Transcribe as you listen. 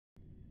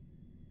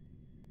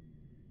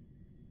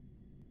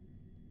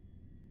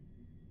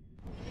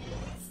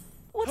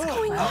What's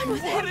going on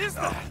with him? What is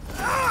that?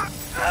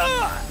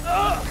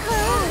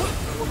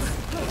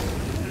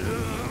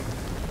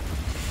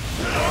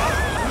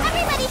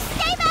 Everybody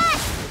stay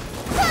back!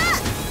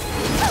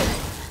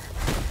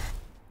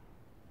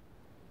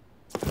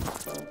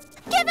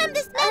 Give him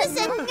this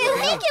medicine and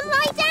make him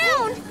lie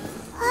down!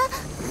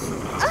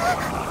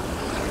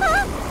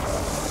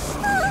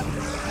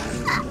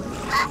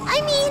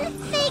 I mean,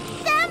 make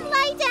them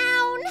lie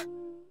down!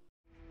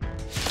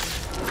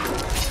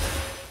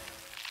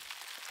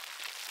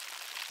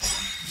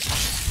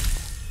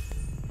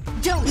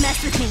 Don't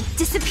mess with me.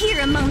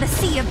 Disappear among the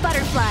sea of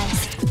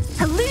butterflies.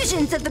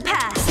 Illusions of the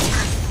past.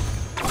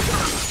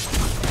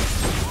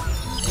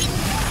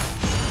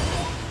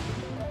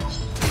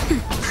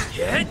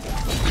 Hit!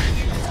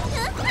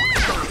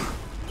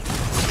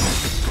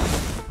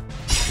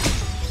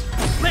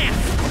 Man!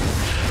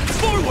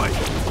 Forward!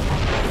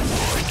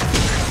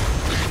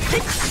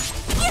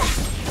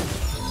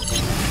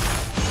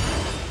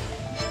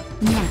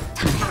 Nap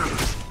time.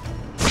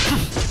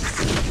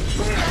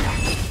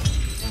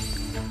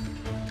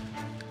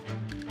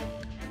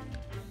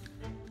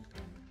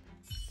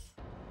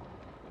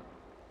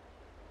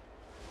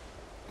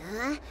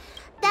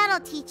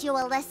 That'll teach you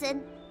a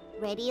lesson.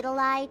 Ready to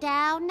lie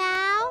down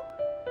now?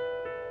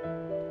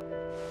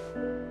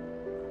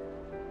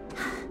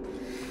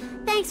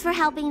 Thanks for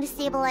helping to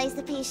stabilize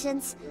the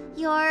patients.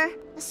 Your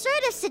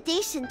assertive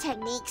sedation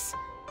techniques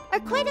are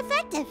quite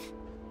effective.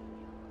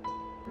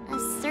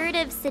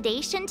 Assertive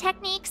sedation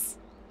techniques?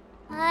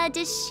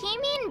 Does she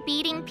mean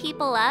beating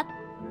people up?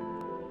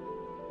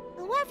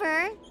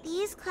 However,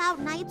 these Cloud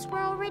Knights were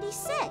already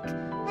sick,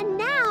 and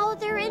now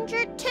they're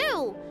injured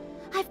too.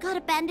 I've got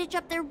to bandage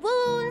up their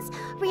wounds,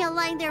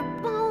 realign their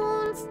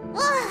bones.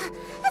 Ugh,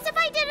 as if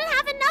I didn't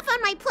have enough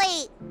on my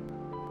plate.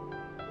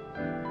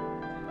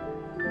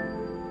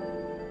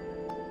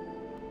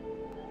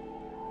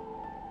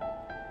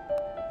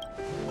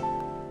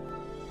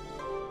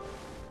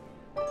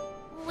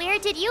 Where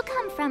did you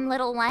come from,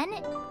 little one?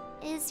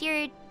 Is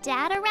your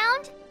dad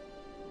around?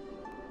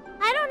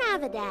 I don't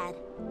have a dad.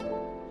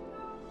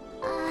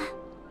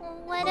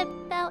 What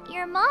about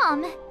your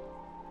mom?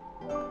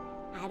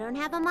 I don't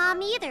have a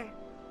mom either.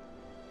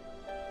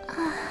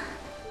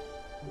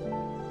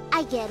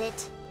 I get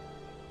it.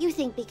 You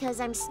think because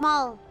I'm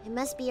small, I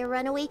must be a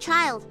runaway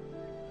child.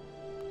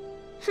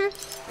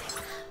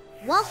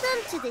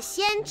 Welcome to the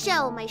Xian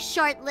Show, my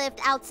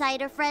short-lived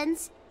outsider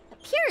friends.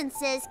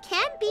 Appearances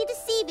can be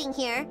deceiving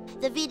here.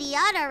 The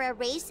Vidyadhara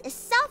race is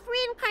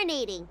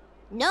self-reincarnating.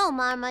 No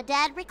mom or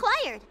dad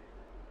required.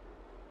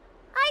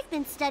 I've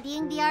been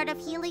studying the art of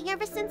healing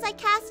ever since I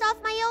cast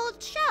off my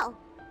old shell.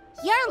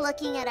 You're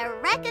looking at a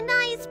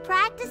recognized,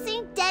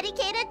 practicing,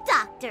 dedicated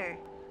doctor.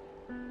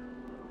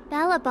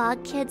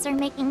 Bellabog kids are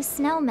making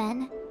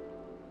snowmen,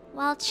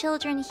 while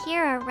children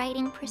here are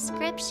writing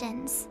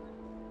prescriptions.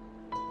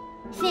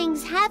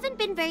 Things haven't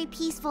been very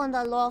peaceful in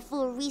the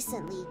lawful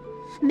recently.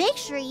 Make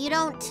sure you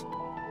don't...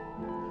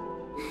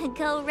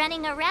 Go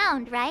running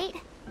around, right?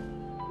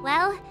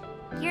 Well,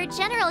 your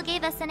general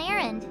gave us an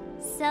errand,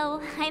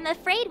 so I'm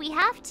afraid we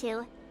have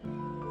to.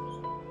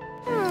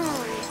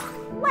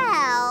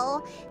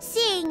 Well,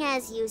 seeing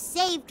as you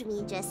saved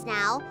me just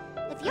now,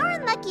 if you're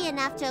unlucky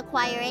enough to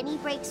acquire any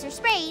breaks or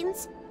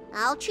sprains,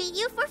 I'll treat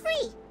you for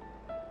free.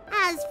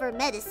 As for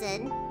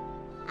medicine,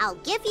 I'll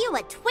give you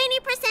a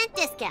 20%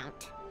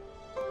 discount.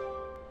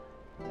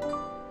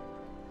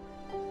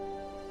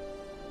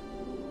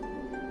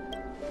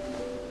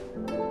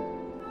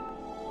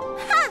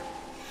 Ha!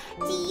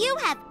 Do you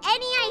have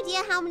any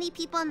idea how many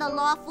people in the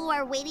law school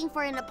are waiting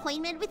for an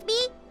appointment with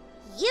me?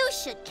 You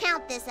should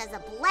count this as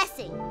a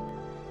blessing.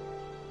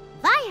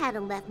 If I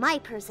hadn't left my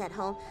purse at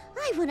home,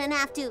 I wouldn't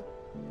have to...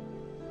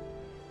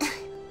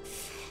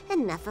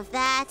 Enough of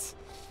that.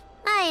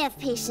 I have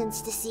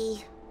patients to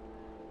see.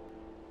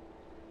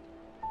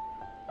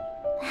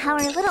 Our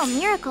little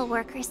miracle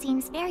worker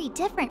seems very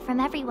different from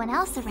everyone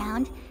else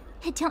around.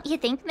 Don't you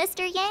think,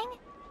 Mr. Yang?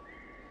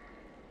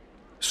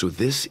 So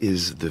this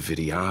is the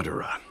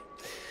Vidyadhara.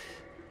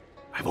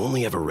 I've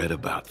only ever read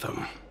about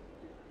them.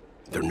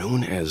 They're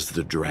known as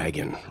the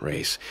Dragon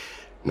race.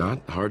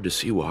 Not hard to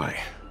see why.